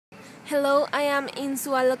Hello, I am in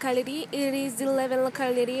SUBA locality. It is the 11th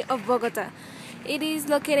locality of Bogota. It is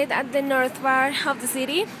located at the north part of the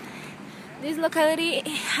city. This locality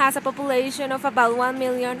has a population of about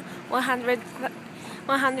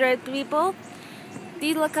 1,100,000 people.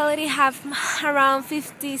 This locality has around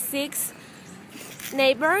 56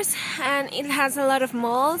 neighbors, and it has a lot of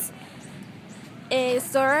malls,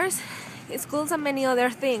 stores, schools, and many other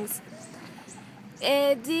things.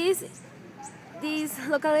 This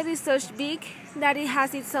locality is so big that it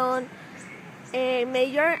has its own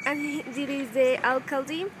mayor, and it is the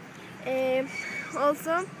alcalde.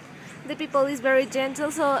 Also, the people is very gentle,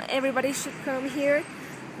 so everybody should come here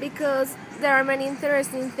because there are many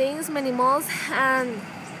interesting things, many malls, and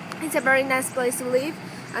it's a very nice place to live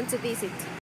and to visit.